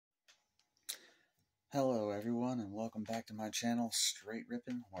Hello everyone and welcome back to my channel Straight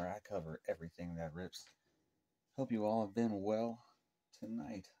Rippin', where I cover everything that rips. Hope you all have been well.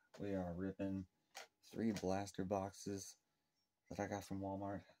 Tonight we are ripping 3 blaster boxes that I got from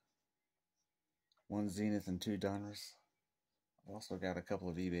Walmart. 1 Zenith and 2 Donruss. I've also got a couple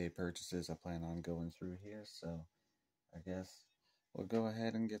of eBay purchases I plan on going through here, so I guess we'll go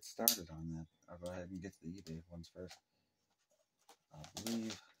ahead and get started on that. I'll go ahead and get to the eBay ones first. I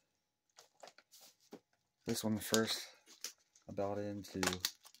believe this one first. I bought into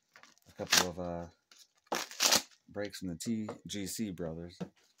a couple of breaks from the TGC brothers,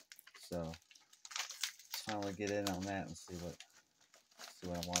 so let's finally get in on that and see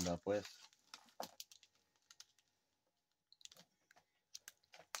what I wound up with.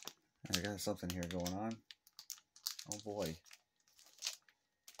 I got something here going on. Oh boy.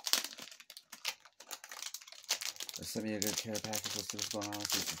 They sent me a good care package. Let's see what's going on.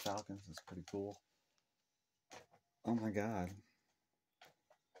 Let's see some Falcons. It's pretty cool. Oh my god.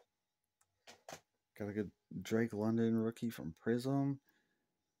 Got a good Drake London rookie from Prism.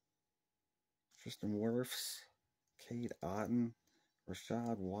 Tristan Wirfs. Cade Otton.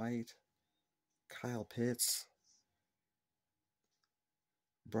 Rashad White. Kyle Pitts.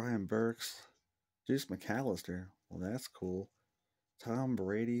 Brian Burks. Juice McAllister. Well, that's cool. Tom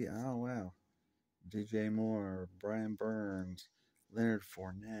Brady. Oh, wow. DJ Moore. Brian Burns. Leonard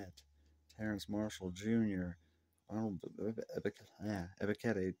Fournette. Terrence Marshall Jr. Arnold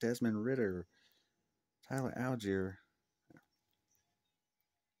Ebiketie. Desmond Ritter. Tyler Algier.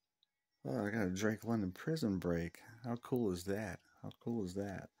 Oh, I got a Drake London Prison Break. How cool is that? How cool is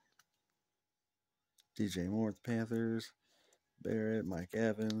that? DJ Moore, the Panthers. Barrett, Mike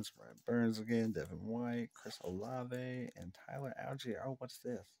Evans, Brian Burns again, Devin White, Chris Olave, and Tyler Algier. Oh, what's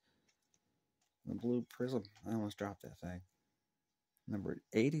this? The blue prism. I almost dropped that thing. Number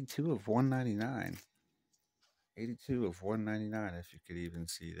 82 of 199. 82 of 199, if you could even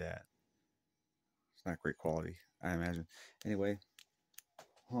see that. It's not great quality, I imagine. Anyway.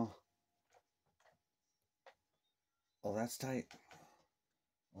 Huh. Oh, that's tight.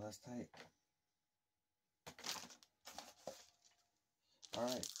 Well, that's tight.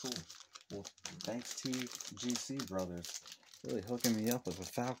 Alright, cool. Well, thanks to GC Brothers. Really hooking me up with the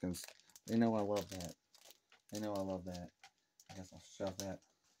Falcons. They know I love that. They know I love that. I guess I'll shove that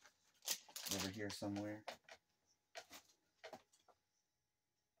over here somewhere.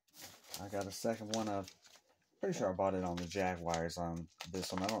 I got a second one of, pretty sure I bought it on the Jaguars on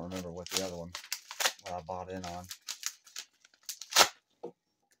this one. I don't remember what the other one I bought in on.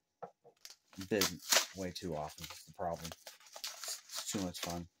 Bid way too often is the problem. It's too much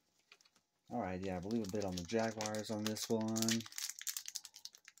fun. Alright, yeah, I believe a bit on the Jaguars on this one.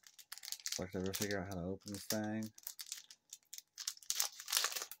 So I could ever figure out how to open this thing.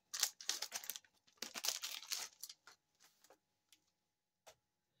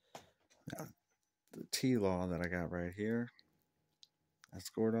 Now, the T-Law that I got right here. I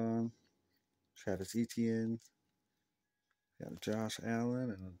scored on. Travis Etienne. Got Josh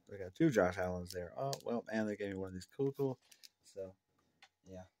Allen, and I got 2 Josh Allens there. Oh, well, and they gave me one of these cool. So,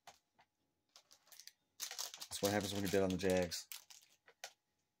 yeah. That's what happens when you bid on the Jags.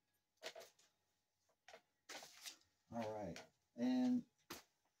 Alright, and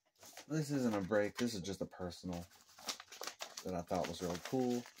this isn't a break. This is just a personal that I thought was really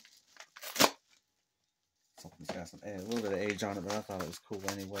cool. Something's got a little bit of age on it, but I thought it was cool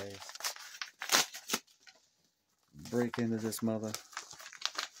anyways. Break into this mother.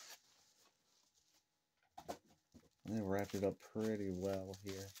 They wrapped it up pretty well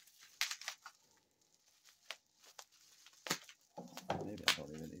here. Maybe I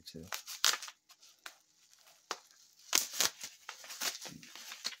don't even need to.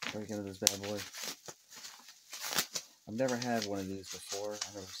 Break into this bad boy. I've never had one of these before.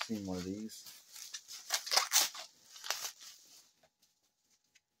 I've never seen one of these.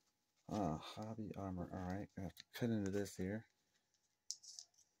 Hobby armor. Alright, I have to cut into this here.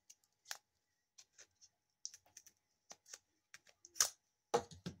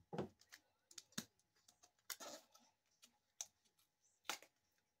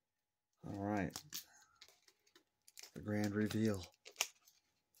 Alright. The grand reveal.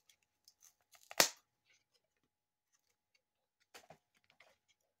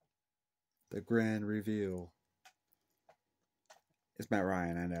 The grand reveal. It's Matt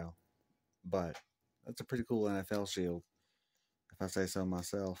Ryan, I know. But that's a pretty cool NFL shield, if I say so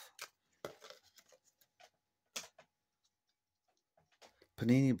myself.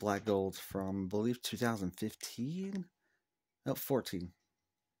 Panini Black Gold from, I believe, 2015? No, 14.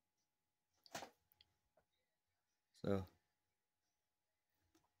 So,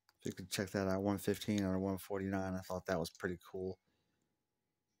 If you could check that out, 115 or 149, I thought that was pretty cool.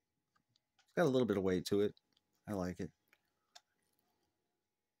 It's got a little bit of weight to it. I like it.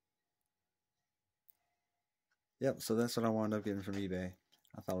 Yep, so that's what I wound up getting from eBay.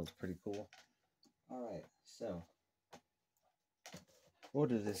 I thought it was pretty cool. Alright, so we'll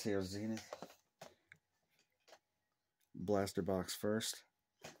do this here Zenith blaster box first.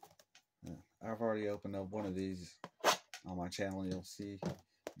 I've already opened up one of these on my channel, you'll see,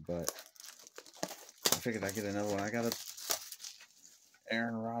 but I figured I'd get another one. I got a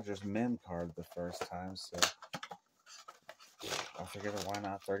Aaron Rodgers mem card the first time, so I figured why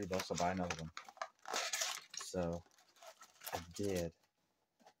not, 30 bucks to buy another one. So I did.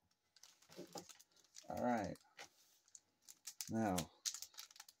 Alright. Now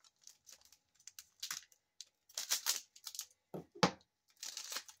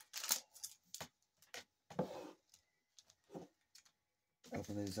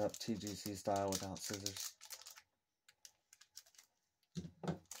open these up TGC style without scissors.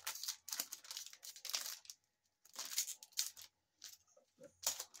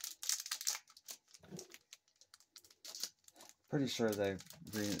 Pretty sure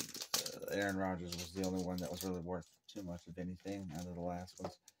Aaron Rodgers was the only one that was really worth too much of anything out of the last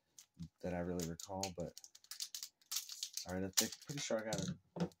ones that I really recall. But alright, I think pretty sure I got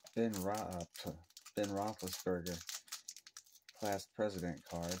a Ben Roethlisberger class president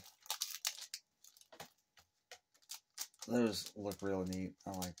card. Those look real neat.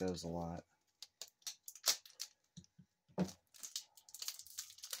 I like those a lot.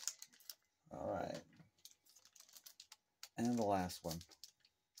 Alright. And the last one.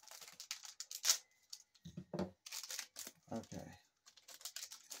 Okay.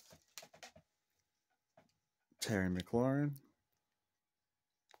 Terry McLaurin.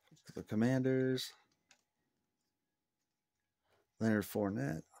 The Commanders. Leonard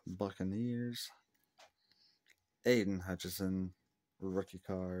Fournette. Buccaneers. Aiden Hutchinson. Rookie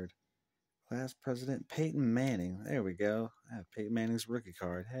card. Class president Peyton Manning. There we go. I have Peyton Manning's rookie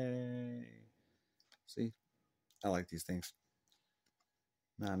card. Hey. See? I like these things.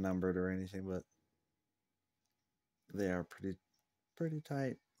 Not numbered or anything, but they are pretty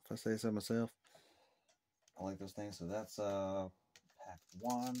tight, if I say so myself. I like those things. So that's pack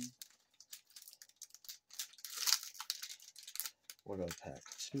 1. We'll go pack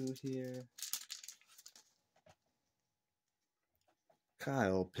 2 here.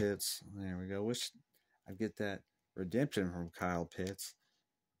 Kyle Pitts. There we go. Wish I'd get that redemption from Kyle Pitts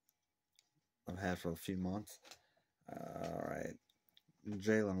I've had for a few months. Alright.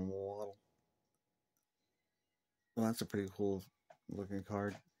 Jalen Waddle. Well, that's a pretty cool looking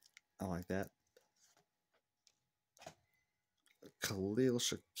card. I like that. Khalil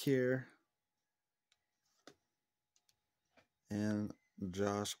Shakir. And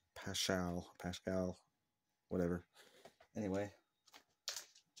Josh Pascal, whatever. Anyway,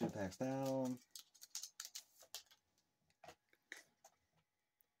 2 packs down.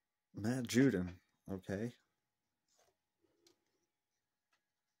 Matt Judon, okay.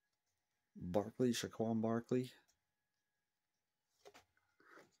 Shaquan Barkley.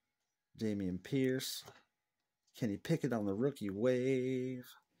 Damian Pierce. Kenny Pickett on the rookie wave.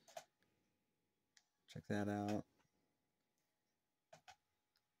 Check that out.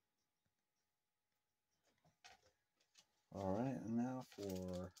 Alright, and now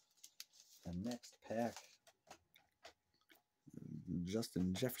for the next pack.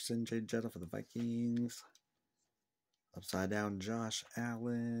 Justin Jefferson, Jay Jetta for the Vikings. Upside down, Josh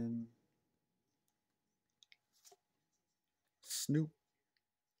Allen. Snoop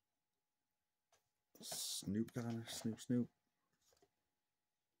Connor, Snoop.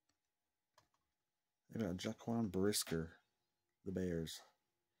 They got Jaquan Brisker, the Bears.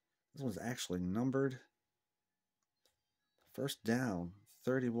 This one's actually numbered. First down,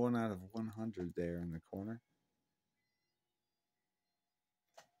 31 out of 100 there in the corner.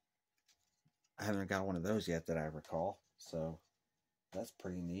 I haven't got one of those yet that I recall, so that's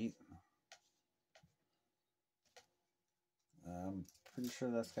pretty neat. I'm pretty sure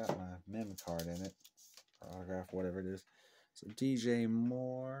that's got my mem card in it, or autograph, whatever it is. So DJ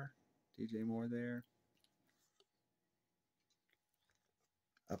Moore there.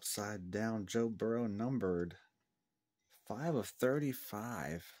 Upside down, Joe Burrow numbered. 5 of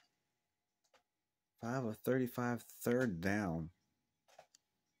 35. 5 of 35, third down.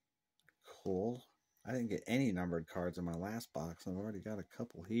 Cool. I didn't get any numbered cards in my last box. I've already got a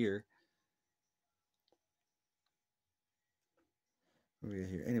couple here. What do we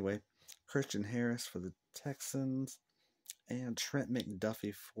got here? Anyway, Christian Harris for the Texans and Trent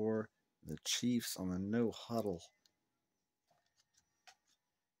McDuffie for the Chiefs on the no huddle.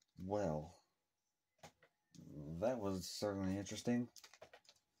 Well, that was certainly interesting.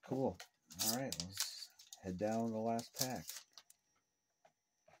 Cool. Alright, let's head down to the last pack.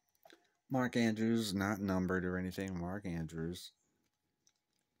 Mark Andrews, not numbered or anything. Mark Andrews.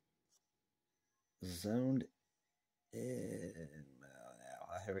 Zoned in.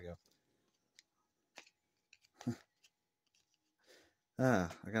 Here we go. I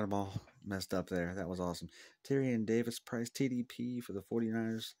got them all messed up there. That was awesome. Tyrion Davis Price TDP for the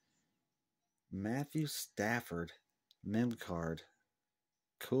 49ers. Matthew Stafford mem card.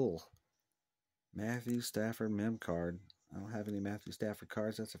 Cool. Matthew Stafford mem card. I don't have any Matthew Stafford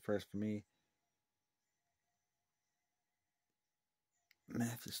cards. That's a first for me.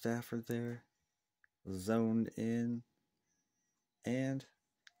 Matthew Stafford there. Zoned in. And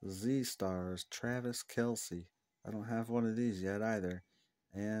Z-Stars Travis Kelce. I don't have one of these yet either.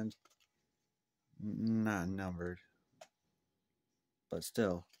 And not numbered. But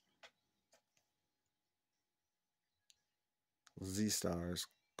still. Z-Stars.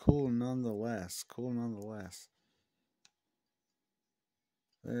 Cool nonetheless. Cool nonetheless.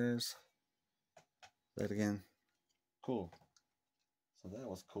 There's that again. Cool. So that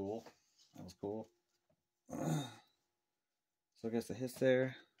was cool. That was cool. So I guess the hits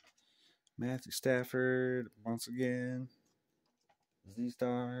there. Matthew Stafford once again.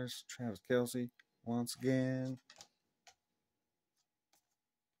 Z-Stars. Travis Kelce once again.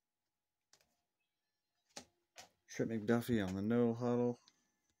 Trent McDuffie on the no huddle.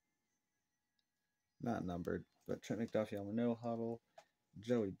 Not numbered, but Trent McDuffie on the no huddle.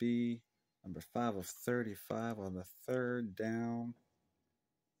 Joey B, number 5 of 35 on the third down.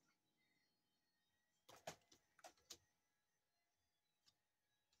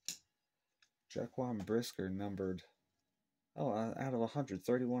 Jaquan Brisker numbered, out of 100,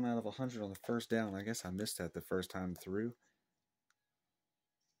 31 out of 100 on the first down. I guess I missed that the first time through.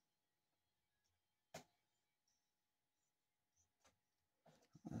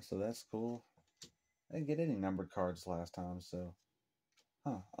 So that's cool. I didn't get any numbered cards last time, so.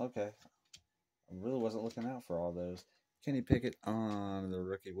 Okay. I really wasn't looking out for all those. Kenny Pickett on the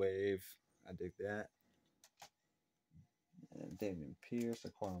rookie wave. I dig that. And Damian Pierce,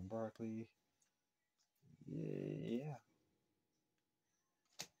 Saquon Barkley. Yeah.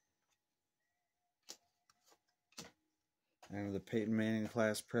 And the Peyton Manning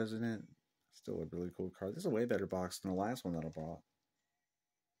class president. Still a really cool card. This is a way better box than the last one that I bought.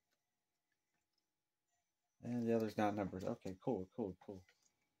 And the other's not numbered. Okay, cool.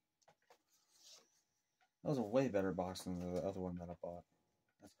 That was a way better box than the other one that I bought.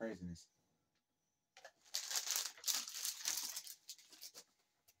 That's craziness.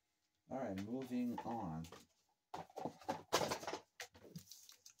 Alright, moving on.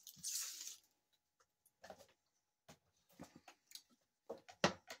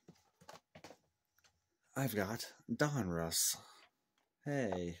 I've got Donruss.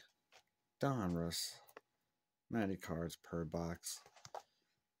 Hey, Donruss. 90 cards per box.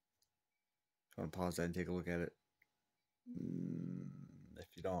 I'm going to pause that and take a look at it. If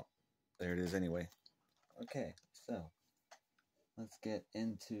you don't, there it is anyway. Okay, so let's get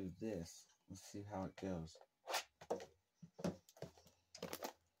into this. Let's see how it goes.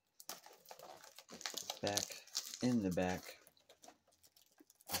 Back in the back,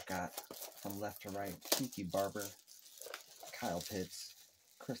 I've got from left to right, Kiki Barber, Kyle Pitts,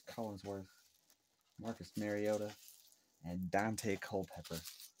 Chris Collinsworth, Marcus Mariota, and Dante Culpepper,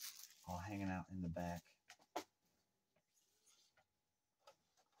 all hanging out in the back.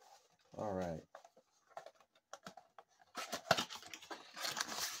 All right.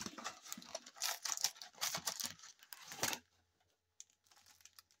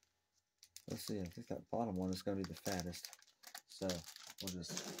 Let's see, I think that bottom one is going to be the fattest. So, we'll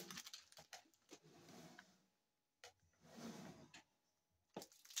just...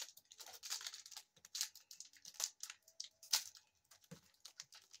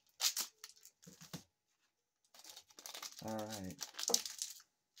 Alright.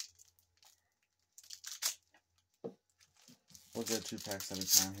 We'll go 2 packs at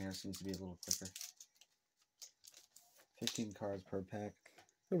a time here. Seems to be a little quicker. 15 cards per pack.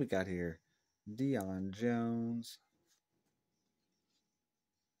 What do we got here? Deion Jones.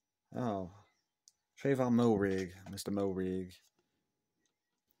 Oh. Trayvon Morig. Mr. Morig.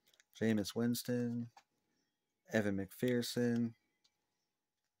 Jameis Winston. Evan McPherson.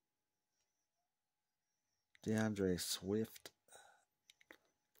 DeAndre Swift.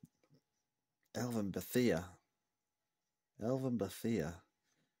 Elvin Bethea.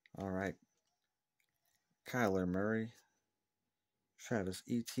 Alright. Kyler Murray. Travis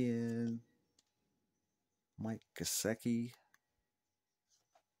Etienne. Mike Gesicki.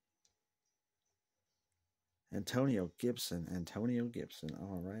 Antonio Gibson.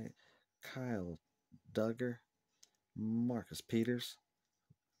 All right. Kyle Duggar. Marcus Peters.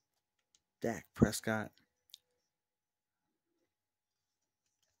 Dak Prescott.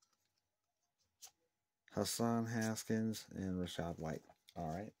 Hassan Haskins and Rashad White. All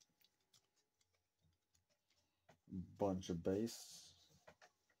right. Bunch of base.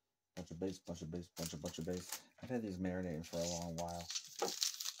 Bunch of base. I've had these marinating for a long while.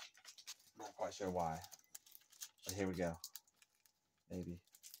 Not quite sure why. But here we go. Maybe.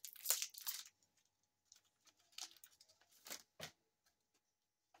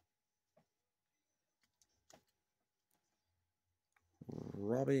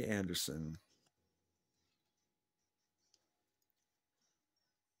 Robbie Anderson.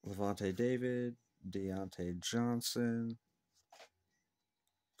 Levante David. Deontay Johnson.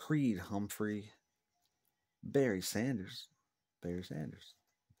 Creed Humphrey. Barry Sanders.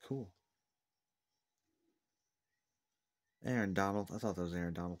 Cool. Aaron Donald. I thought that was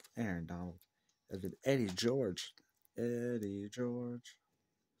Aaron Donald. Eddie George.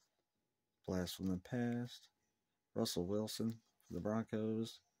 Blast from the past. Russell Wilson for the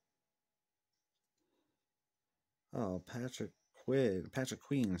Broncos. Oh, Patrick Queen, Patrick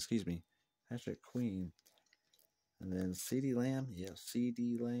Queen. And then CeeDee Lamb. Yeah,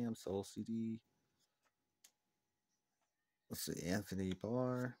 CeeDee Lamb. Soul CD. Let's see. Anthony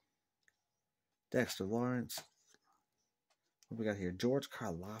Barr. Dexter Lawrence. What we got here? George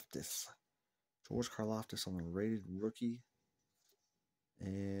Karlaftis on the rated rookie.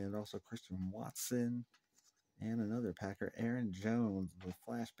 And also Christian Watson. And another Packer, Aaron Jones, with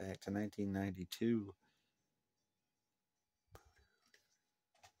flashback to 1992.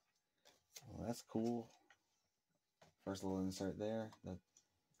 Well, that's cool. First little insert there. The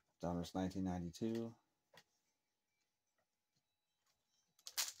Donruss 1992.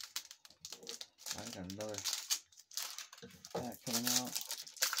 I got another pack coming out.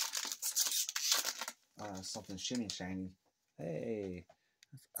 Something shimmy shiny. Hey,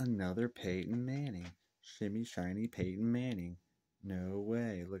 that's another Peyton Manning. Shimmy shiny Peyton Manning. No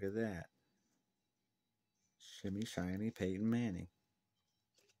way. Look at that. Shimmy shiny Peyton Manning.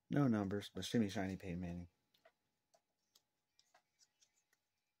 No numbers, but shimmy shiny Peyton Manning.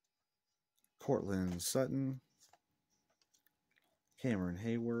 Cortland Sutton. Cameron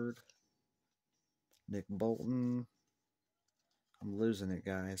Hayward. Nick Bolton. I'm losing it,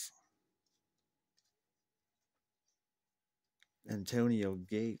 guys. Antonio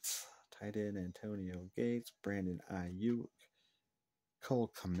Gates. Tight end Antonio Gates. Brandon Ayuk.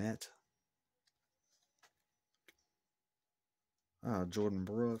 Cole Kmet. Jordan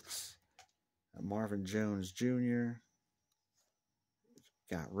Brooks. Marvin Jones Jr.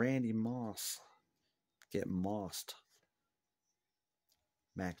 Got Randy Moss. Get mossed.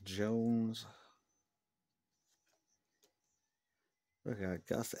 Mac Jones. Look at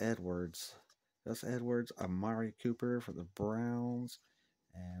Gus Edwards. Amari Cooper for the Browns.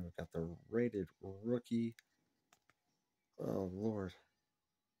 And we've got the rated rookie. Oh, Lord.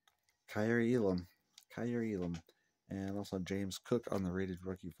 Kyer Elam. And also James Cook on the rated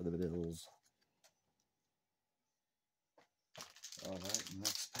rookie for the Bills. Alright,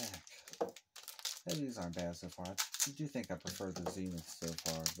 next pack. Hey, these aren't bad so far. I do think I prefer the Zenith so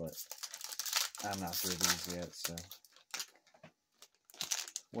far, but I'm not through these yet, so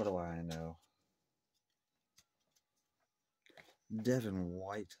what do I know? Devin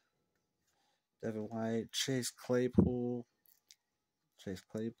White, Chase Claypool,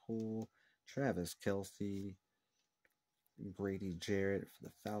 Travis Kelce, Grady Jarrett for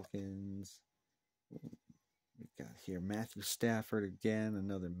the Falcons. We got here Matthew Stafford again,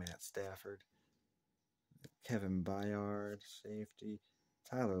 another Matt Stafford. Kevin Byard, safety.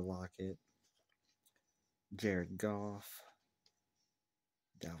 Tyler Lockett. Jared Goff.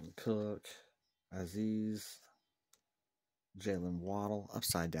 Dalvin Cook. Aziz. Jalen Waddle.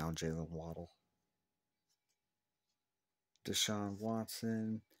 Upside down Jalen Waddle. Deshaun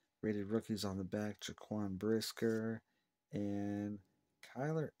Watson. Rated rookies on the back. Jaquan Brisker. And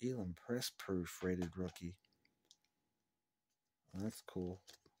Kyler Elam, press proof rated rookie. Well, that's cool.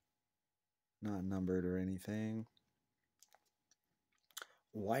 Not numbered or anything.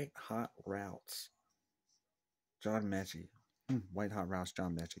 White Hot Routes. John Mechie. White Hot Routes,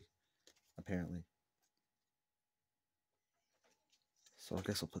 John Mechie. Apparently. So I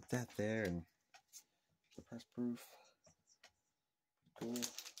guess I'll put that there and the press proof. Cool.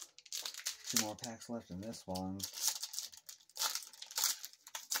 2 more packs left in this one.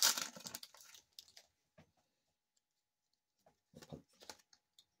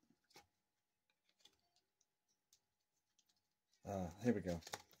 Here we go.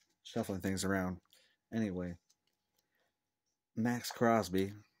 Shuffling things around. Anyway, Max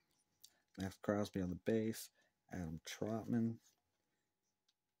Crosby. Max Crosby on the base. Adam Trotman.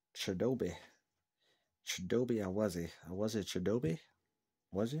 Chidobe. Chidobe Awazi. Awazi Chidobe?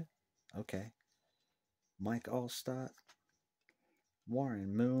 Was you? Okay. Mike Allstott.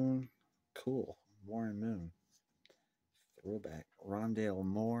 Warren Moon. Cool. Warren Moon. Throwback. Rondale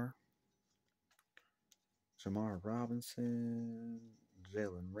Moore. Jamar Robinson.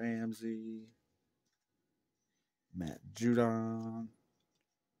 Jalen Ramsey. Matt Judon.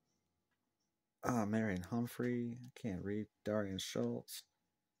 Marion Humphrey. I can't read. Darian Schultz.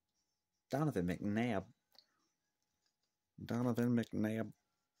 Donovan McNabb.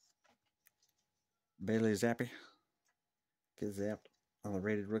 Bailey Zappi. Get zapped on the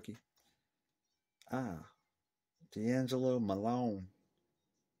rated rookie. D'Angelo Malone.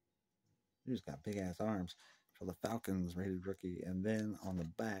 He's got big ass arms for the Falcons rated rookie. And then on the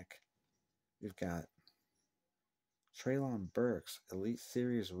back, we've got Treylon Burks, Elite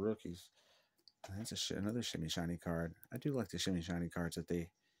Series rookies. That's another shimmy shiny card. I do like the shimmy shiny cards that they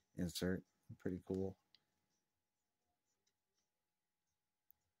insert. Pretty cool.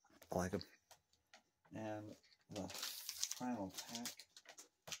 I like them. And the final pack.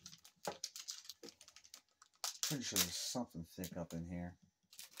 Pretty sure there's something thick up in here.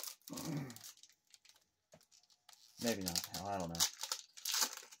 Maybe not. Hell, I don't know.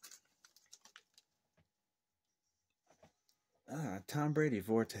 Tom Brady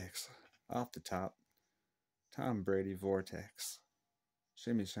Vortex. Off the top. Tom Brady Vortex.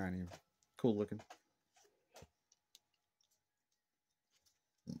 Shimmy shiny. Cool looking.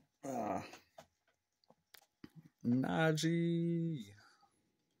 Najee.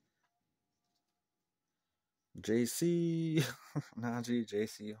 JC. Najee.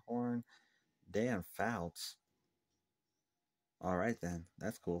 JC Horn. Dan Fouts. Alright then.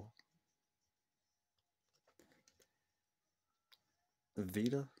 That's cool.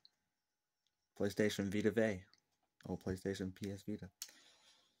 Vita. PlayStation Vita V. Oh, PlayStation PS Vita.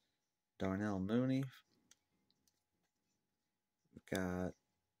 Darnell Mooney. We've got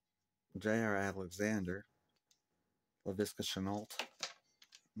J.R. Alexander. LaVisca Chenault.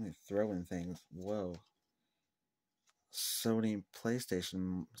 I'm throwing things. Whoa. Sony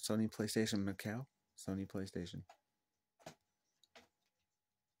PlayStation Macau. Sony PlayStation.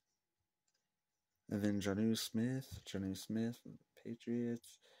 And then Jonnu Smith,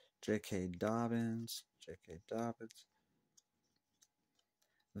 Patriots. J.K. Dobbins.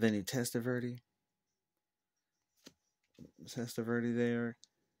 Vinny Testaverde there.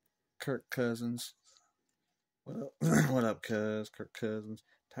 Kirk Cousins. What up? What up, cuz? Kirk Cousins.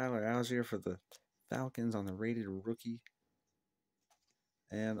 Tyler Algier for the Falcons on the rated rookie.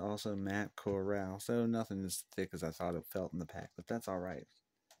 And also Matt Corral. So nothing as thick as I thought it felt in the pack, but that's alright.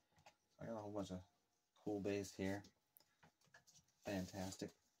 I got a whole bunch of cool base here.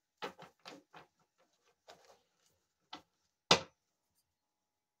 Fantastic.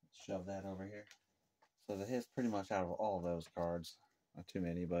 Shove that over here. So the hits pretty much out of all of those cards. Not too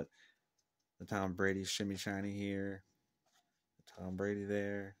many, but the Tom Brady shimmy shiny here. The Tom Brady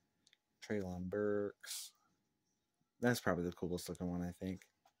there. Treylon Burks. That's probably the coolest looking one, I think.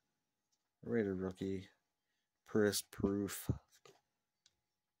 Rated rookie. Press Proof.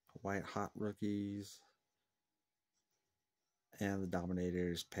 White Hot rookies. And the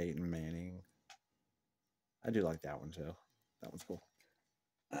Dominators, Peyton Manning. I do like that one too. That one's cool.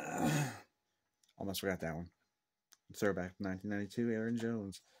 Almost forgot that one. Throwback 1992, Aaron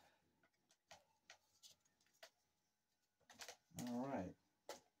Jones. Alright.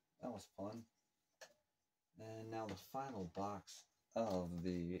 That was fun. And now the final box of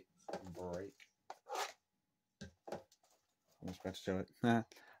the break. Almost forgot to show it.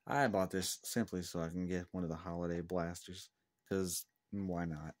 I bought this simply so I can get one of the holiday blasters. Because why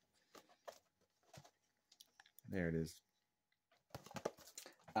not? There it is.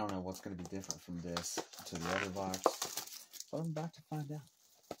 I don't know what's going to be different from this to the other box, but I'm about to find out.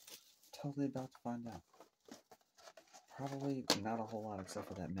 Totally about to find out. Probably not a whole lot except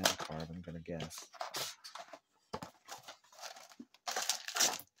for that metal card, I'm going to guess.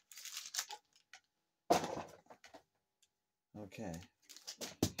 Okay.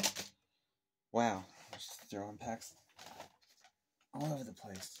 Wow. Just throwing packs all over the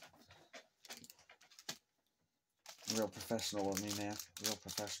place. Real professional of me, man. Real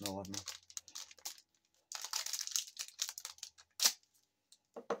professional of me.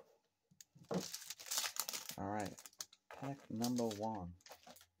 Alright. Pack number 1.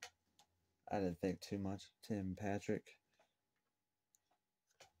 I didn't think too much. Tim Patrick.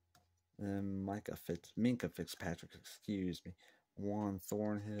 And Minka Fitzpatrick, excuse me. Juan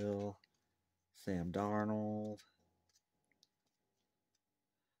Thornhill. Sam Darnold,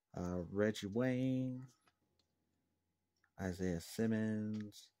 Reggie Wayne, Isaiah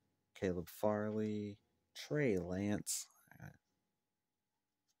Simmons, Caleb Farley, Trey Lance,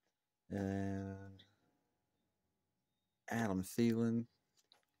 and Adam Thielen.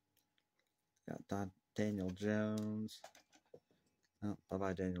 Got Daniel Jones. Oh,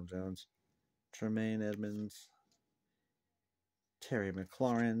 bye-bye, Daniel Jones. Tremaine Edmonds. Terry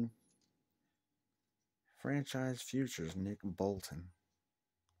McLaurin. Franchise Futures, Nick Bolton.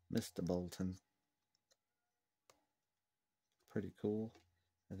 Mr. Bolton. Pretty cool.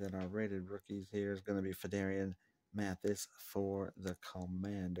 And then our rated rookies here is going to be Fedarian Mathis for the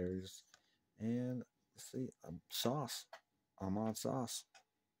Commanders. And let's see, Sauce. Ahmad Sauce.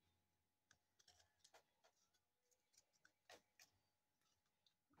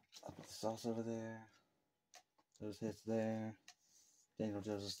 I'll put the Sauce over there. Those hits there. Daniel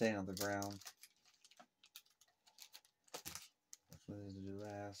Jones is staying on the ground. That's what I need to do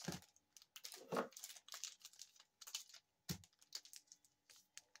last.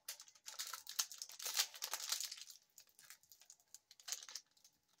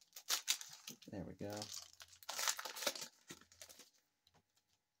 There we go.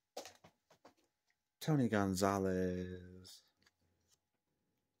 Tony Gonzalez.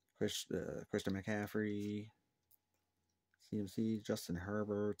 Christian McCaffrey. CMC. Justin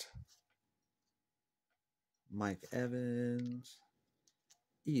Herbert. Mike Evans.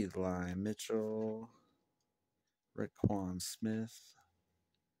 Eli Mitchell. Raekwon Smith.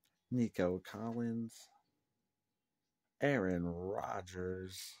 Nico Collins. Aaron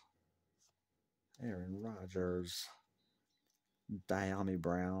Rodgers. Diami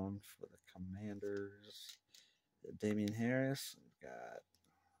Brown for the Commanders. Damian Harris. We've got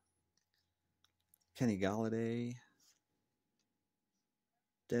Kenny Golladay.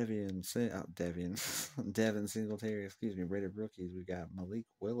 Devin Singletary, rated rookies. We got Malik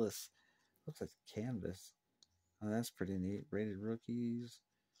Willis. Looks like canvas. Oh, that's pretty neat. Rated rookies.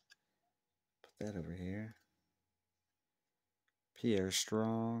 Put that over here. Pierre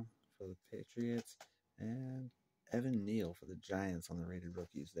Strong for the Patriots. And Evan Neal for the Giants on the rated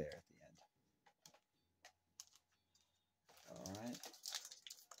rookies there at the end. Alright.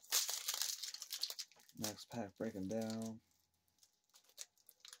 Next pack breaking down.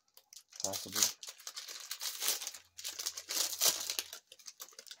 Possibly.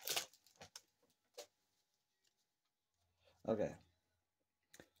 Okay.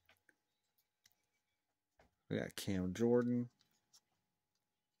 We got Cam Jordan.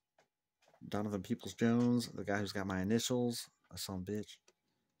 Donovan Peoples-Jones, the guy who's got my initials. A son of a bitch.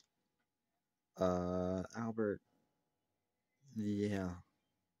 Albert. Yeah.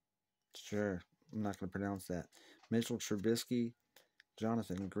 Sure. I'm not going to pronounce that. Mitchell Trubisky.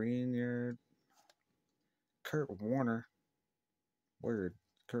 Jonathan Greenyard. Kurt Warner. Word.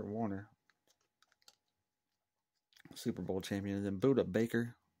 Kurt Warner. Super Bowl champion. And then Buda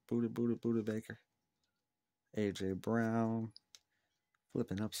Baker. Buda Baker. A.J. Brown.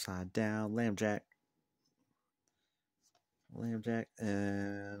 Flipping upside down. Lamb Jack.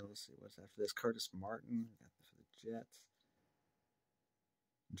 And let's see what's after this. Curtis Martin. Got this for the Jets.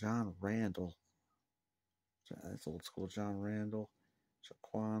 John Randall. That's old school. John Randall.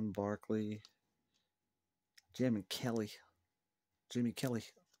 Shaquan Barkley. Jimmy Kelly.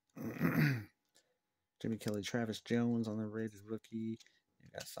 Travis Jones on the rated rookie. You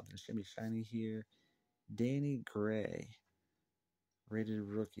got something shimmy shiny here. Danny Gray. Rated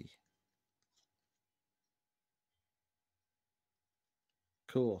rookie.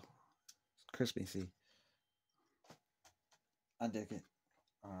 Cool. It's crispy, see. I dig it.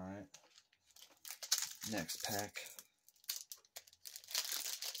 Alright. Next pack.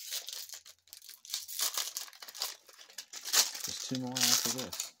 Just two more after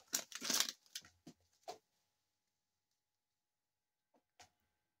this.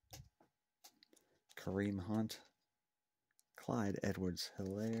 Kareem Hunt. Clyde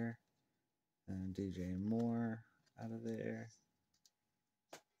Edwards-Hilaire. And DJ Moore out of there.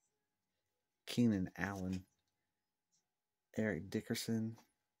 Keenan Allen. Eric Dickerson.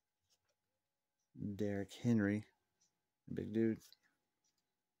 Derrick Henry. Big dude.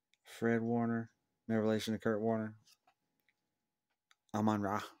 Fred Warner. No relation to Kurt Warner. Amon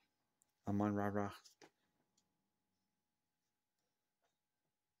Ra.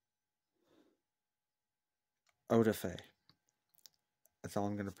 Odafe. That's all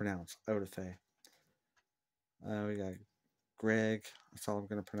I'm going to pronounce. Odafe. We got Greg. That's all I'm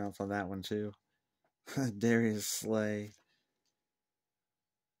going to pronounce on that one, too. Darius Slay.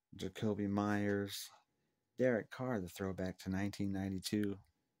 Jacoby Myers. Derek Carr, the throwback to 1992.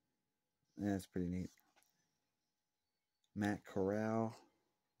 That's pretty neat. Matt Corral,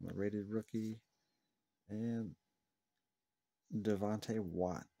 the rated rookie, and Devontae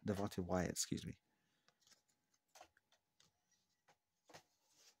Wyatt, excuse me.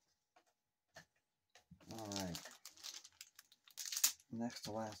 All right. Next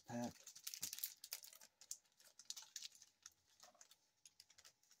to last pack.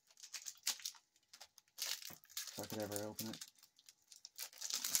 If I could ever open it.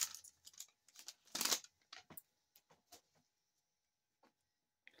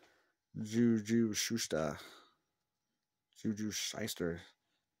 Juju Schuster. Juju Shyster.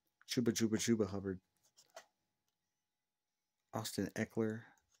 Chuba Hubbard. Austin Eckler.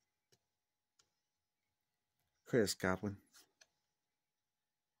 Chris Godwin.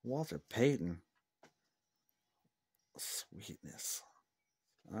 Walter Payton. Sweetness.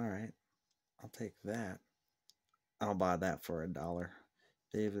 Alright. I'll take that. I'll buy that for $1.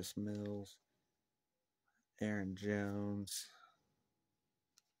 Davis Mills. Aaron Jones.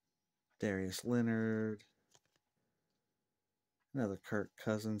 Darius Leonard. Another Kirk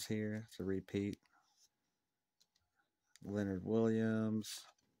Cousins here. It's a repeat. Leonard Williams.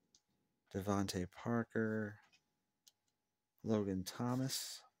 Devontae Parker. Logan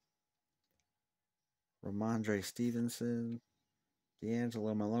Thomas. Ramondre Stevenson.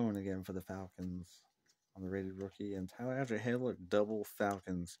 D'Angelo Malone again for the Falcons on the rated rookie. And Tyler Hedler, double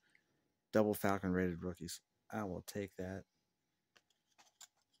Falcon rated rookies. I will take that.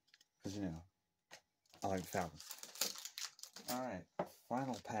 Because, you know, I like the Falcons. Alright,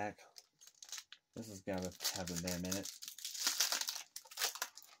 final pack. This has got to have a damn minute.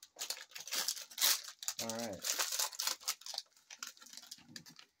 Alright.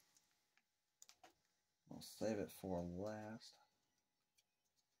 We'll save it for last.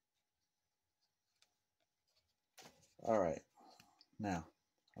 Alright. Now,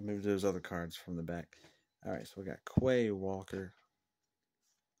 I'll move those other cards from the back. Alright, so we got Quay Walker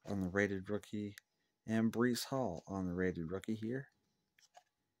on the rated rookie. And Breece Hall on the rated rookie here.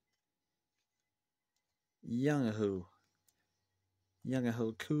 Youngaho.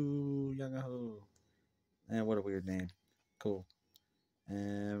 And what a weird name. Cool.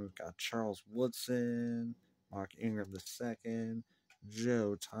 And we've got Charles Woodson, Mark Ingram II,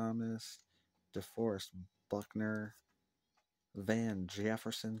 Joe Thomas, DeForest Buckner, Van Jeff,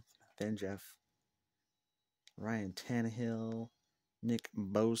 Ryan Tannehill, Nick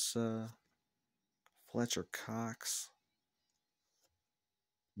Bosa, Fletcher Cox,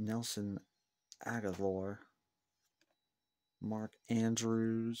 Nelson Aguilar, Mark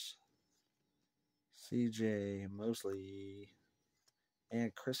Andrews, CJ Mosley,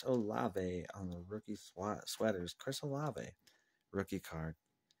 and Chris Olave on the rookie sweaters. Chris Olave, rookie card.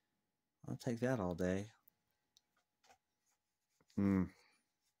 I'll take that all day. It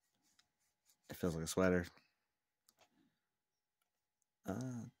feels like a sweater.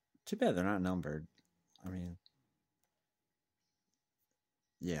 Too bad they're not numbered. I mean,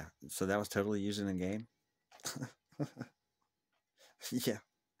 yeah. So that was totally used in a game? Yeah.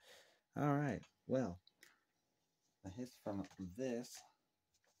 All right. Well, the hits from this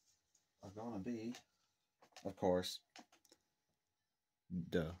are going to be, of course,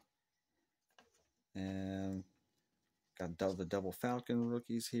 duh. And got the double Falcon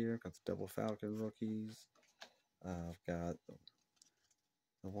rookies here. Got the double Falcon rookies. I've got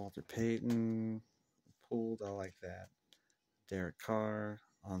the Walter Payton pulled. I like that. Derek Carr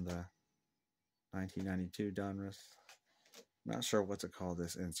on the 1992 Donruss. Not sure what to call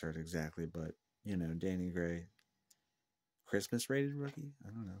this insert exactly, but, you know, Danny Gray. Christmas rated rookie? I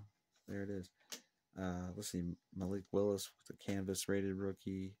don't know. There it is. Let's see. Malik Willis with the canvas rated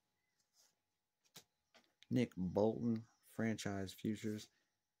rookie. Nick Bolton, franchise futures.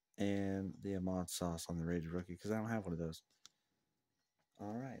 And the Ahmad Sauce on the rated rookie, because I don't have one of those.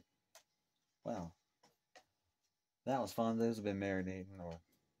 All right. Well, that was fun. Those have been marinating or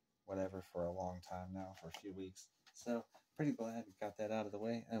whatever for a long time now, for a few weeks. So, pretty glad we got that out of the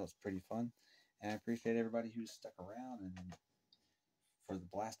way. That was pretty fun. And I appreciate everybody who stuck around and for the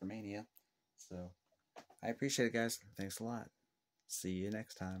Blaster Mania. So, I appreciate it, guys. Thanks a lot. See you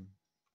next time.